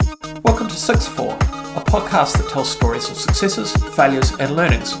to 6-4, a podcast that tells stories of successes, failures, and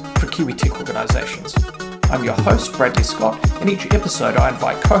learnings for Kiwi tech organisations. I'm your host, Bradley Scott, and each episode I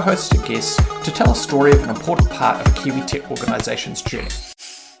invite co-hosts and guests to tell a story of an important part of a Kiwi tech organisation's journey.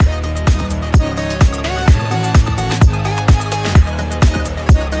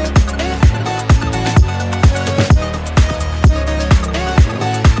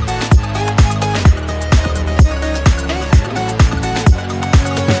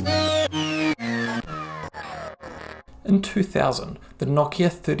 In 2000, the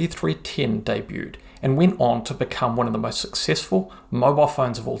Nokia 3310 debuted and went on to become one of the most successful mobile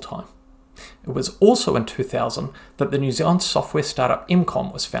phones of all time. It was also in 2000 that the New Zealand software startup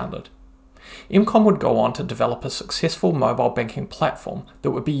Mcom was founded. Mcom would go on to develop a successful mobile banking platform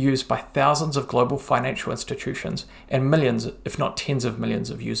that would be used by thousands of global financial institutions and millions, if not tens of millions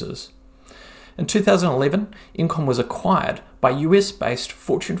of users. In 2011, Mcom was acquired by US-based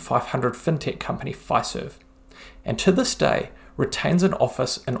Fortune 500 fintech company Fiserv, and to this day retains an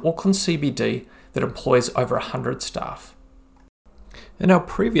office in Auckland CBD that employs over 100 staff. In our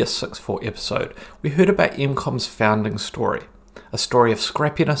previous 6-4 episode, we heard about Mcom's founding story, a story of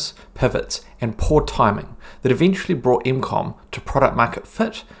scrappiness, pivots, and poor timing that eventually brought Mcom to product market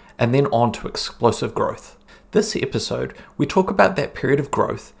fit and then on to explosive growth. This episode, we talk about that period of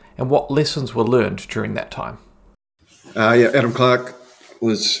growth and what lessons were learned during that time. Adam Clark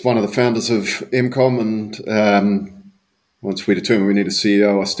was one of the founders of Mcom, and once we determined we needed a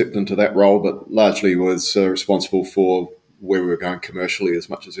CEO, I stepped into that role, but largely was responsible for where we were going commercially as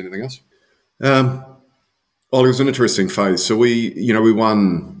much as anything else. It was an interesting phase. So we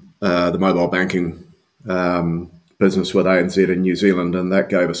won the mobile banking business with ANZ in New Zealand, and that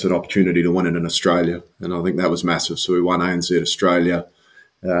gave us an opportunity to win it in Australia, and I think that was massive. So we won ANZ Australia.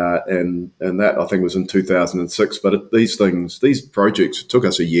 And that I think was in 2006. But these projects, it took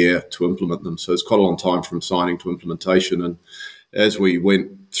us a year to implement them. So it's quite a long time from signing to implementation. And as we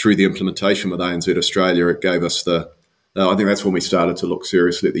went through the implementation with ANZ Australia, it gave us I think that's when we started to look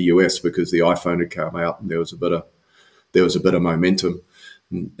seriously at the US, because the iPhone had come out and there was a bit of momentum.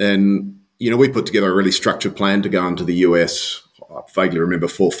 And we put together a really structured plan to go into the US. I vaguely remember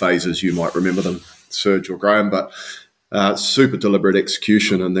 4 phases. You might remember them, Serge or Graham, but super deliberate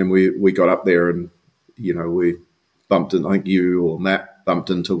execution. And then we got up there and, we bumped in, I think you or Matt bumped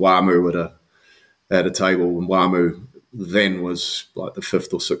into WAMU at a table, and WAMU then was like the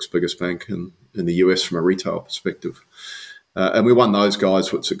 5th or 6th biggest bank in the US from a retail perspective. And we won those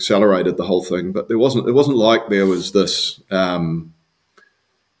guys, which accelerated the whole thing. But it wasn't like there was this, through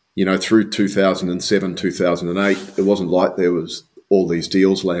 2007, 2008, it wasn't like there was all these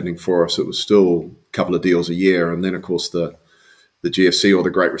deals landing for us. It was still a couple of deals a year. And then, of course, the GFC or the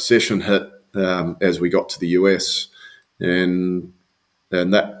Great Recession hit as we got to the US. And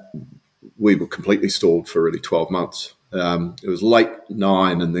that we were completely stalled for really 12 months. It was late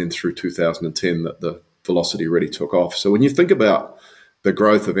 9 and then through 2010 that the velocity really took off. So when you think about the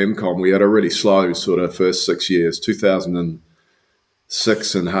growth of Mcom, we had a really slow sort of first 6 years.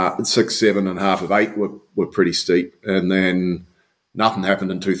 2006 7 and a half of 8 were pretty steep. And then nothing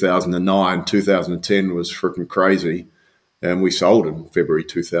happened in 2009. 2010 was freaking crazy, and we sold in February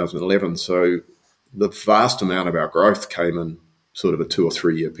 2011. So the vast amount of our growth came in sort of a 2 or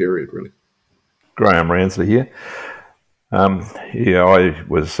 3 year period, really. Graham Ransler here. I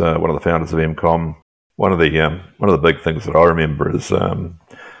was one of the founders of Mcom. One of the big things that I remember is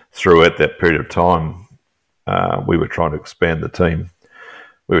throughout that period of time, we were trying to expand the team.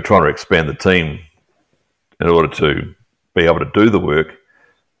 We were trying to expand the team in order to be able to do the work,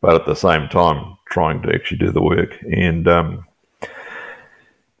 but at the same time trying to actually do the work, and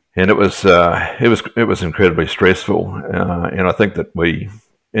it was incredibly stressful, and I think that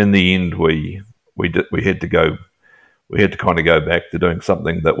in the end we had to kind of go back to doing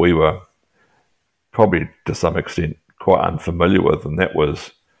something that we were probably to some extent quite unfamiliar with, and that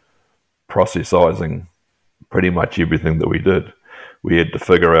was processizing pretty much everything that we did. We had to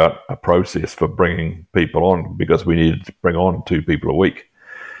figure out a process for bringing people on, because we needed to bring on 2 people a week.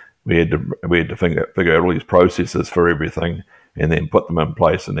 We had to figure out all these processes for everything, and then put them in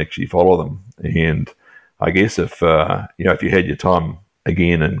place and actually follow them. And I guess if you had your time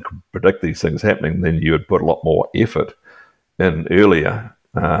again and could predict these things happening, then you would put a lot more effort in earlier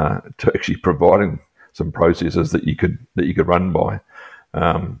to actually providing some processes that you could run by,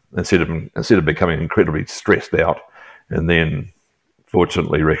 instead of becoming incredibly stressed out and then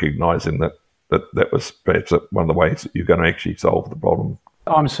fortunately recognising that was perhaps one of the ways that you're going to actually solve the problem.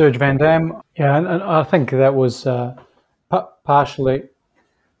 I'm Serge Van Dam. Yeah, and I think that was partially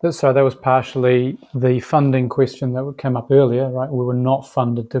So that was partially the funding question that came up earlier, right? We were not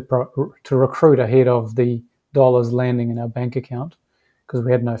funded to recruit ahead of the dollars landing in our bank account because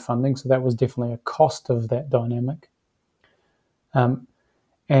we had no funding. So that was definitely a cost of that dynamic. And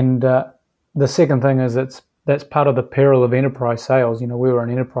the second thing is that's part of the peril of enterprise sales. We were an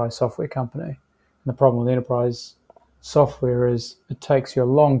enterprise software company. And the problem with enterprise software is it takes you a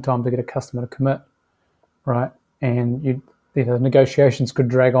long time to get a customer to commit, right? And the negotiations could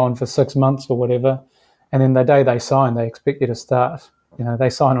drag on for 6 months or whatever. And then the day they sign, they expect you to start. They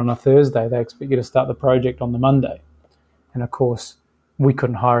sign on a Thursday, they expect you to start the project on the Monday. And of course, we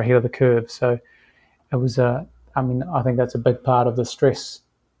couldn't hire ahead of the curve. So it was I think that's a big part of the stress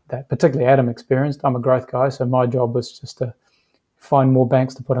that particularly Adam experienced. I'm a growth guy, so my job was just to find more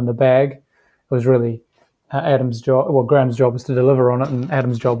banks to put in the bag. It was really Adam's job. Well, Graham's job was to deliver on it, and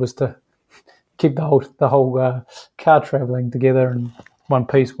Adam's job was to keep the whole car travelling together in one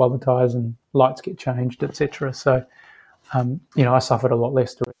piece while the tyres and lights get changed, etc. So, I suffered a lot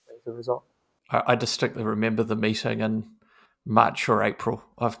less directly as a result. I distinctly remember the meeting in March or April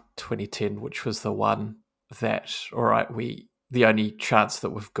of 2010, which was the one that, all right, the only chance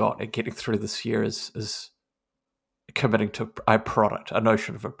that we've got at getting through this year is committing to a product, a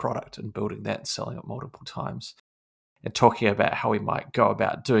notion of a product, and building that and selling it multiple times, and talking about how we might go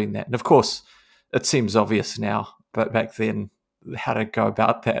about doing that. And of course, it seems obvious now, but back then, how to go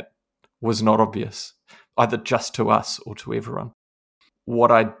about that was not obvious, either just to us or to everyone.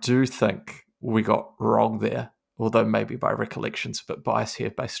 What I do think we got wrong there, although maybe by recollections, but bias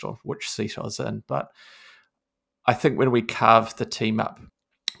here based on which seat I was in, but I think when we carved the team up,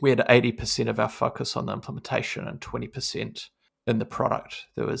 we had 80% of our focus on the implementation and 20% in the product.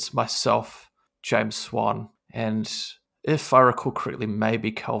 There was myself, James Swan, and if I recall correctly,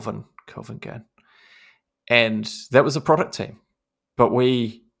 maybe Kelvin Gain. And that was a product team. But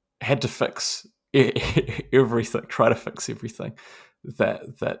we had to fix everything, try to fix everything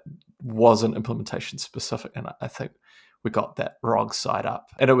that wasn't implementation specific. And I think we got that wrong side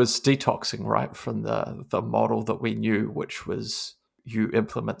up. And it was detoxing, right, from the model that we knew, which was you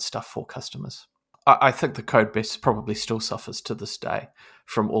implement stuff for customers. I think the code base probably still suffers to this day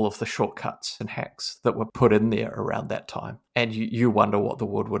from all of the shortcuts and hacks that were put in there around that time. And you wonder what the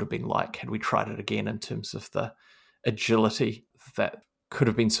world would have been like had we tried it again in terms of the agility that could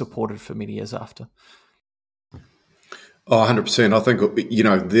have been supported for many years after. Oh, 100%. I think,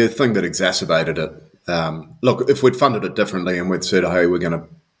 the thing that exacerbated it, look, if we'd funded it differently and we'd said, hey, we're going to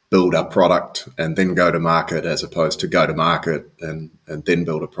build our product and then go to market as opposed to go to market and then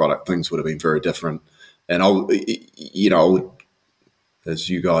build a product, things would have been very different. And as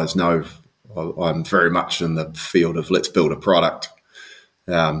you guys know, I'm very much in the field of let's build a product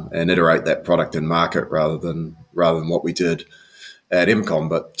and iterate that product in market rather than what we did at MCOM.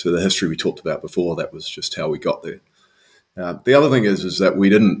 But to the history we talked about before, that was just how we got there. The other thing is that we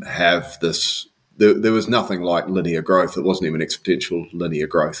didn't have this. There was nothing like linear growth. It wasn't even exponential linear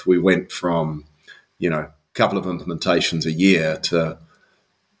growth. We went from, a couple of implementations a year to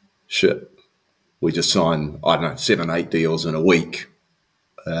shit. We just signed, 7-8 deals in a week.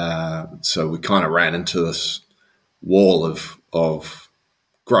 So we kind of ran into this wall of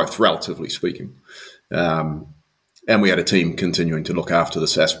growth, relatively speaking. And we had a team continuing to look after the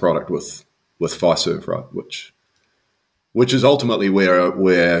SaaS product with Fiserv, right? Which is ultimately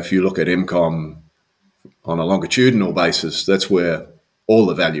where if you look at MCOM on a longitudinal basis, that's where all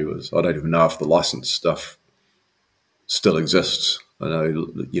the value is. I don't even know if the license stuff still exists. I know,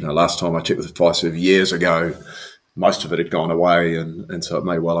 last time I checked with Fiserv years ago, most of it had gone away, and so it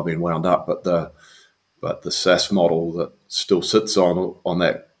may well have been wound up. But the SaaS model that still sits on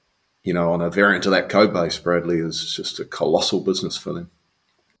that, on a variant of that code base, Bradley, is just a colossal business for them.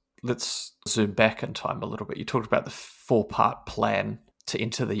 Let's zoom back in time a little bit. You talked about the 4-part plan to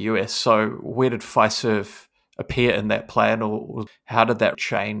enter the US. So where did Fiserv appear in that plan, or how did that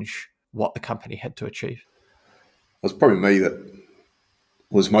change what the company had to achieve? It was probably me that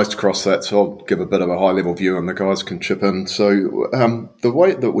was most across that, so I'll give a bit of a high-level view and the guys can chip in. So the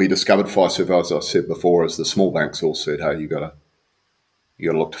way that we discovered Fiserv, as I said before, is the small banks all said, hey, you got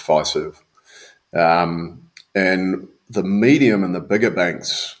to look to Fiserv. And the medium and the bigger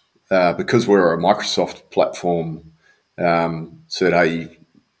banks, because we're a Microsoft platform, said, hey,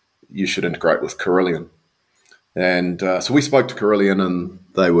 you should integrate with Carillion. And so we spoke to Carillion and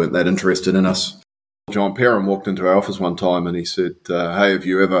they weren't that interested in us. John Perrin walked into our office one time and he said, hey, have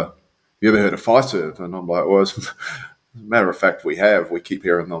you ever heard of Fiserv? And I'm like, well, as a matter of fact, we have. We keep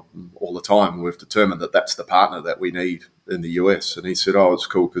hearing them all the time. We've determined that that's the partner that we need in the US. And he said, oh, it's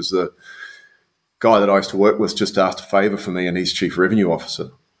cool because the guy that I used to work with just asked a favour for me and he's chief revenue officer.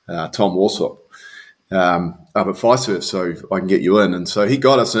 Tom Warsop, up at Fiserv, so I can get you in. And so he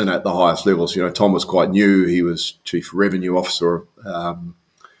got us in at the highest levels. Tom was quite new. He was Chief Revenue Officer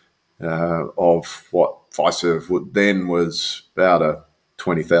of what Fiserv then was about a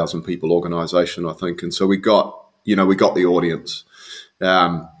 20,000 people organisation, I think. And so we got the audience.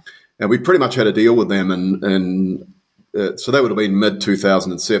 And we pretty much had a deal with them. And so that would have been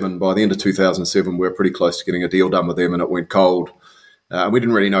mid-2007. By the end of 2007, we were pretty close to getting a deal done with them, and it went cold. We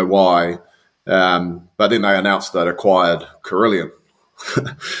didn't really know why. But then they announced they'd acquired Carillion.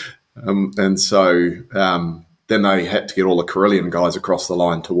 And so then they had to get all the Carillion guys across the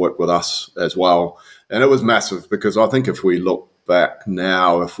line to work with us as well. And it was massive, because I think if we look back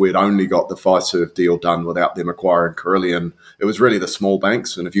now, if we'd only got the Fiserv deal done without them acquiring Carillion, it was really the small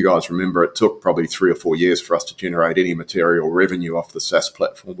banks. And if you guys remember, it took probably 3 or 4 years for us to generate any material revenue off the SaaS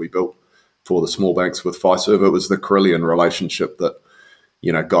platform we built for the small banks with Fiserv. It was the Carillion relationship that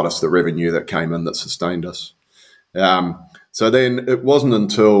got us the revenue that came in, that sustained us. So then it wasn't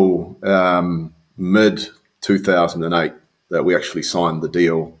until mid-2008 that we actually signed the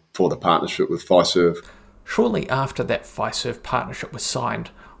deal for the partnership with Fiserv. Shortly after that Fiserv partnership was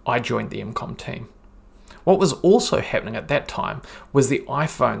signed, I joined the MCOM team. What was also happening at that time was the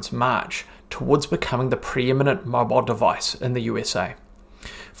iPhone's march towards becoming the preeminent mobile device in the USA.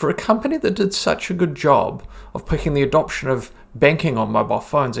 For a company that did such a good job of picking the adoption of banking on mobile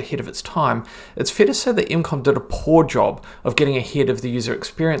phones ahead of its time, it's fair to say that MCOM did a poor job of getting ahead of the user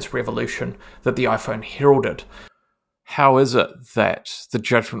experience revolution that the iPhone heralded. How is it that the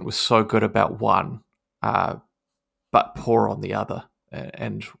judgment was so good about one, but poor on the other?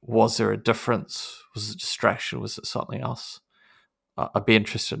 And was there a difference? Was it distraction? Was it something else? I'd be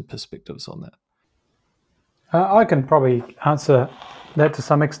interested in perspectives on that. I can probably answer that to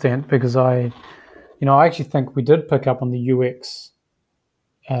some extent, because I actually think we did pick up on the UX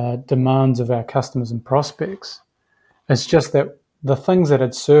demands of our customers and prospects. It's just that the things that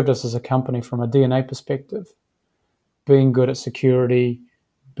had served us as a company from a DNA perspective, being good at security,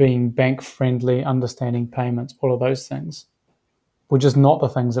 being bank friendly, understanding payments, all of those things, were just not the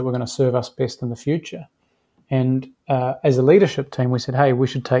things that were going to serve us best in the future. And as a leadership team, we said, hey, we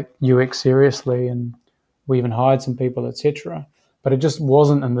should take UX seriously, and we even hired some people, etc. But it just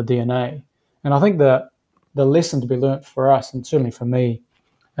wasn't in the DNA. And I think the lesson to be learnt for us, and certainly for me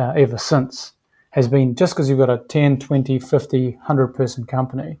ever since, has been just because you've got a 10, 20, 50, 100-person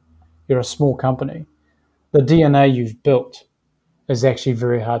company, you're a small company, the DNA you've built is actually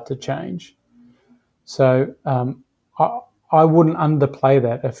very hard to change. So I wouldn't underplay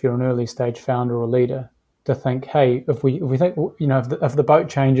that if you're an early stage founder or leader, to think, hey, if we think, if the boat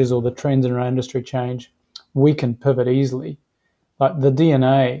changes or the trends in our industry change, we can pivot easily. Like, the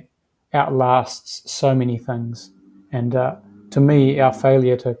DNA outlasts so many things. And to me, our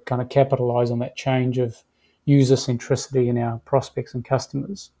failure to kind of capitalize on that change of user centricity in our prospects and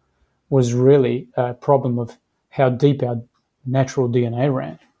customers was really a problem of how deep our natural DNA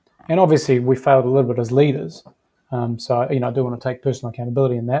ran. And obviously we failed a little bit as leaders. So I do want to take personal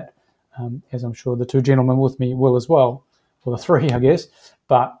accountability in that, as I'm sure the two gentlemen with me will as well, or the three, I guess.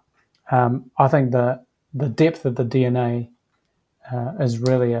 But I think the depth of the DNA is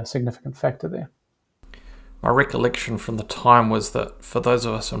really a significant factor there. My recollection from the time was that for those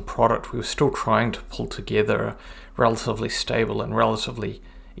of us in product, we were still trying to pull together a relatively stable and relatively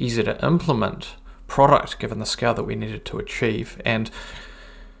easy to implement product given the scale that we needed to achieve. And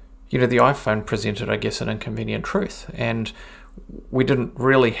the iPhone presented, I guess, an inconvenient truth, and we didn't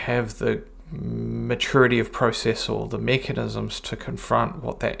really have the maturity of process or the mechanisms to confront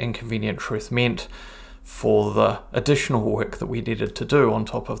what that inconvenient truth meant for the additional work that we needed to do on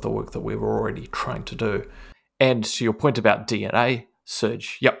top of the work that we were already trying to do. And to your point about DNA,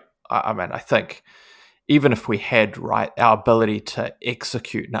 Serge, yep, I think even if we had our ability to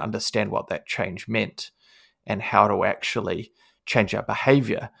execute and understand what that change meant and how to actually change our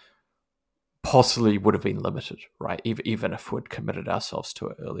behavior, possibly would have been limited, right? Even if we'd committed ourselves to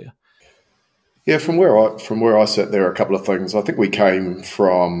it earlier. Yeah, from where I sat, there are a couple of things. I think we came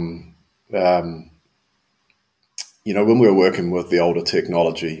from, when we were working with the older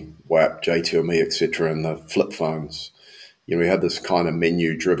technology, WAP, J2ME, etc., and the flip phones, we had this kind of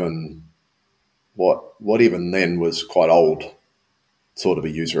menu-driven, what even then was quite old, sort of a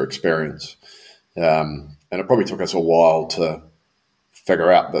user experience. And it probably took us a while to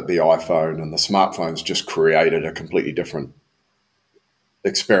figure out that the iPhone and the smartphones just created a completely different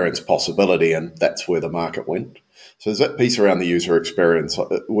experience possibility, and that's where the market went. So there's that piece around the user experience.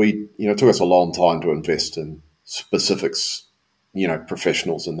 It took us a long time to invest in specifics,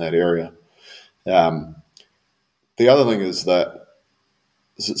 professionals in that area. The other thing is that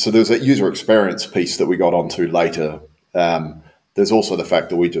so there's that user experience piece that we got onto later. There's also the fact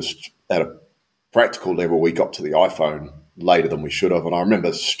that we just, at a practical level, we got to the iPhone later than we should have. And I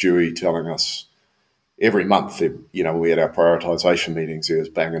remember Stewie telling us every month, we had our prioritization meetings. He was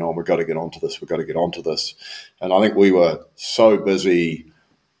banging on, we've got to get onto this. And I think we were so busy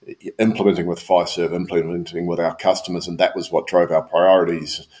implementing with Fiserv, implementing with our customers, and that was what drove our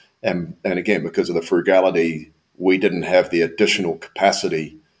priorities. And again, because of the frugality, we didn't have the additional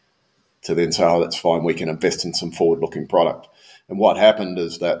capacity to then say, that's fine, we can invest in some forward-looking product. And what happened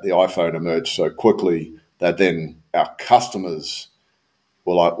is that the iPhone emerged so quickly that then our customers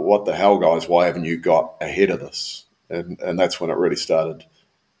were like, what the hell, guys, why haven't you got ahead of this? And that's when it really started.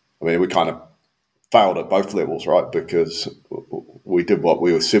 I mean, we kind of failed at both levels, right? Because we did what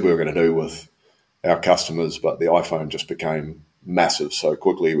we said we were going to do with our customers, but the iPhone just became massive so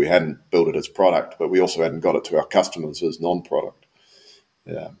quickly. We hadn't built it as product, but we also hadn't got it to our customers as non-product.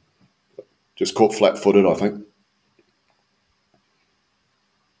 Yeah. Just caught flat-footed, I think.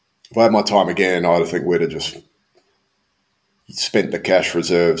 If I had my time again, I think we'd have just spent the cash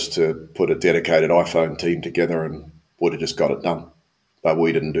reserves to put a dedicated iPhone team together and would have just got it done. But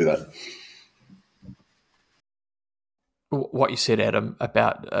we didn't do that. What you said, Adam,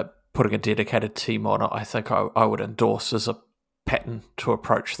 about putting a dedicated team on it, I think I would endorse as a pattern to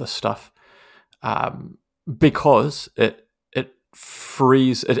approach this stuff, because it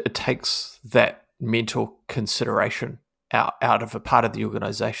frees, it takes that mental consideration out of a part of the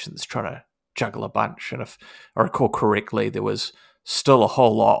organisation that's trying to juggle a bunch. And if I recall correctly, there was still a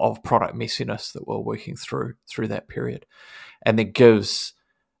whole lot of product messiness that we're working through that period. And it gives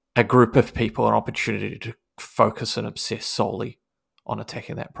a group of people an opportunity to focus and obsess solely on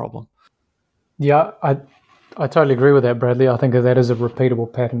attacking that problem. Yeah, I totally agree with that, Bradley. I think that is a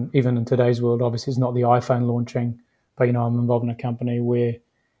repeatable pattern, even in today's world. Obviously, it's not the iPhone launching, but, I'm involved in a company where,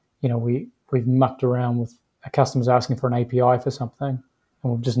 we've mucked around with a customer's asking for an API for something,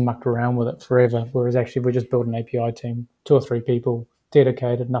 and we've just mucked around with it forever, whereas actually we just built an API team, 2 or 3 people,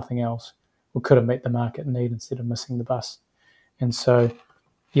 dedicated, nothing else. We could have met the market need instead of missing the bus. And so,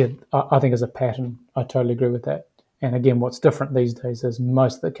 yeah, I think as a pattern, I totally agree with that. And again, what's different these days is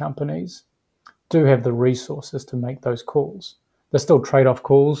most of the companies do have the resources to make those calls. There's still trade-off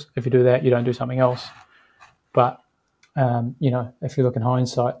calls. If you do that, you don't do something else. But, if you look in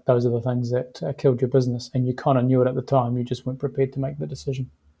hindsight, those are the things that killed your business. And you kind of knew it at the time. You just weren't prepared to make the decision.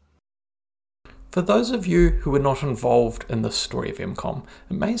 For those of you who were not involved in the story of MCOM,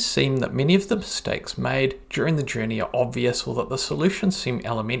 it may seem that many of the mistakes made during the journey are obvious, or that the solutions seem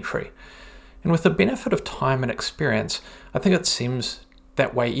elementary. And with the benefit of time and experience, I think it seems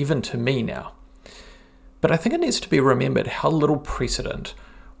that way even to me now. But I think it needs to be remembered how little precedent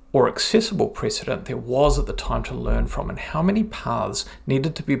or accessible precedent there was at the time to learn from, and how many paths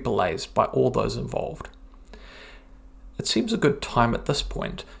needed to be blazed by all those involved. It seems a good time at this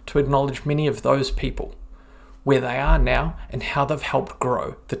point to acknowledge many of those people, where they are now and how they've helped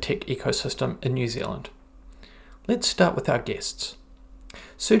grow the tech ecosystem in New Zealand. Let's start with our guests.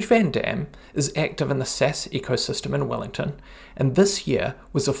 Serge Van Dam is active in the SaaS ecosystem in Wellington, and this year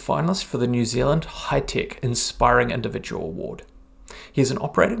was a finalist for the New Zealand High-Tech Inspiring Individual Award. He is an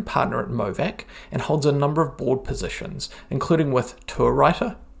operating partner at Movac and holds a number of board positions, including with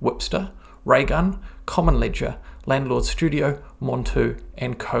Tourwriter, Whipster, Raygun, Common Ledger, Landlord Studio, Montu,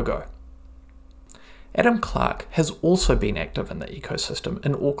 and Kogo. Adam Clark has also been active in the ecosystem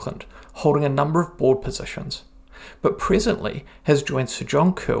in Auckland, holding a number of board positions, but presently has joined Sir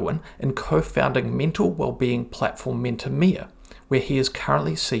John Kirwan in co-founding mental wellbeing platform Mentomia, where he is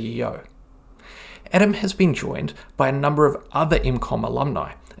currently CEO. Adam has been joined by a number of other MCOM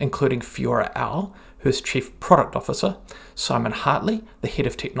alumni, including Fiora Owl, who is Chief Product Officer, Simon Hartley, the Head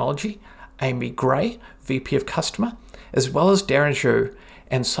of Technology, Amy Gray, VP of Customer, as well as Darren Zhu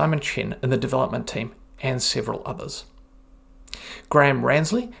and Simon Chen in the development team, and several others. Graham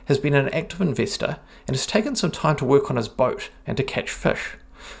Ransley has been an active investor and has taken some time to work on his boat and to catch fish,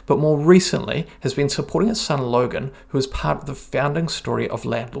 but more recently has been supporting his son Logan, who is part of the founding story of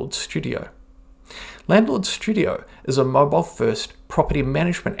Landlord Studio. Landlord Studio is a mobile-first property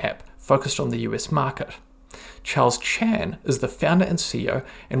management app focused on the US market. Charles Chan is the founder and CEO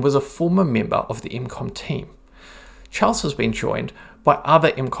and was a former member of the MCOM team. Charles has been joined by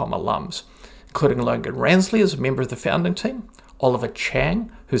other MCOM alums, including Logan Ransley as a member of the founding team, Oliver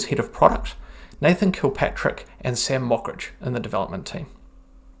Chang, who's head of product, Nathan Kilpatrick, and Sam Mockridge in the development team.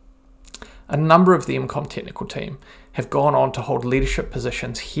 A number of the MCOM technical team have gone on to hold leadership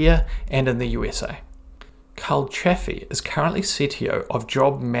positions here and in the USA. Carl Chaffee is currently CTO of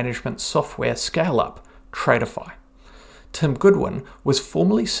job management software scale-up Tradeify. Tim Goodwin was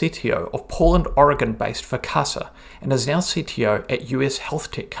formerly CTO of Portland, Oregon-based Vacasa and is now CTO at US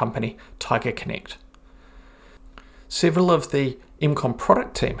health tech company Tiger Connect. Several of the MCOM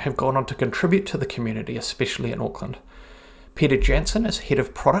product team have gone on to contribute to the community, especially in Auckland. Peter Jansen is Head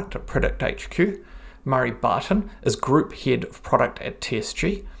of Product at Predict HQ, Murray Barton is Group Head of Product at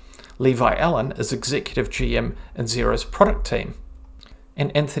TSG, Levi Allen is Executive GM in Xero's product team,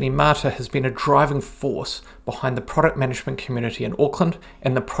 and Anthony Marta has been a driving force behind the product management community in Auckland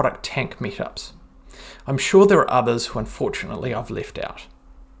and the Product Tank meetups. I'm sure there are others who unfortunately I've left out.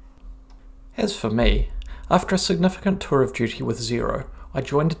 As for me, after a significant tour of duty with Xero, I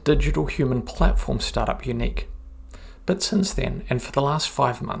joined a digital human platform startup Unique. But since then, and for the last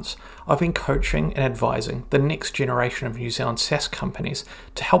 5 months, I've been coaching and advising the next generation of New Zealand SaaS companies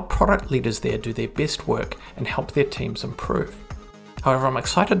to help product leaders there do their best work and help their teams improve. However, I'm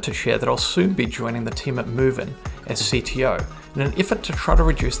excited to share that I'll soon be joining the team at Movin as CTO in an effort to try to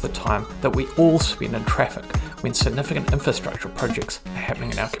reduce the time that we all spend in traffic when significant infrastructure projects are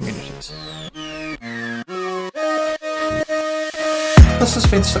happening in our communities. This has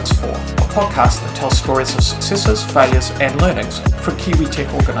been 6-4, a podcast that tells stories of successes, failures, and learnings from Kiwi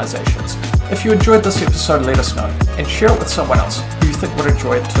tech organisations. If you enjoyed this episode, let us know, and share it with someone else who you think would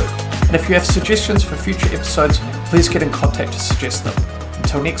enjoy it too. And if you have suggestions for future episodes, please get in contact to suggest them.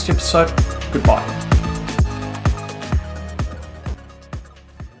 Until next episode, goodbye.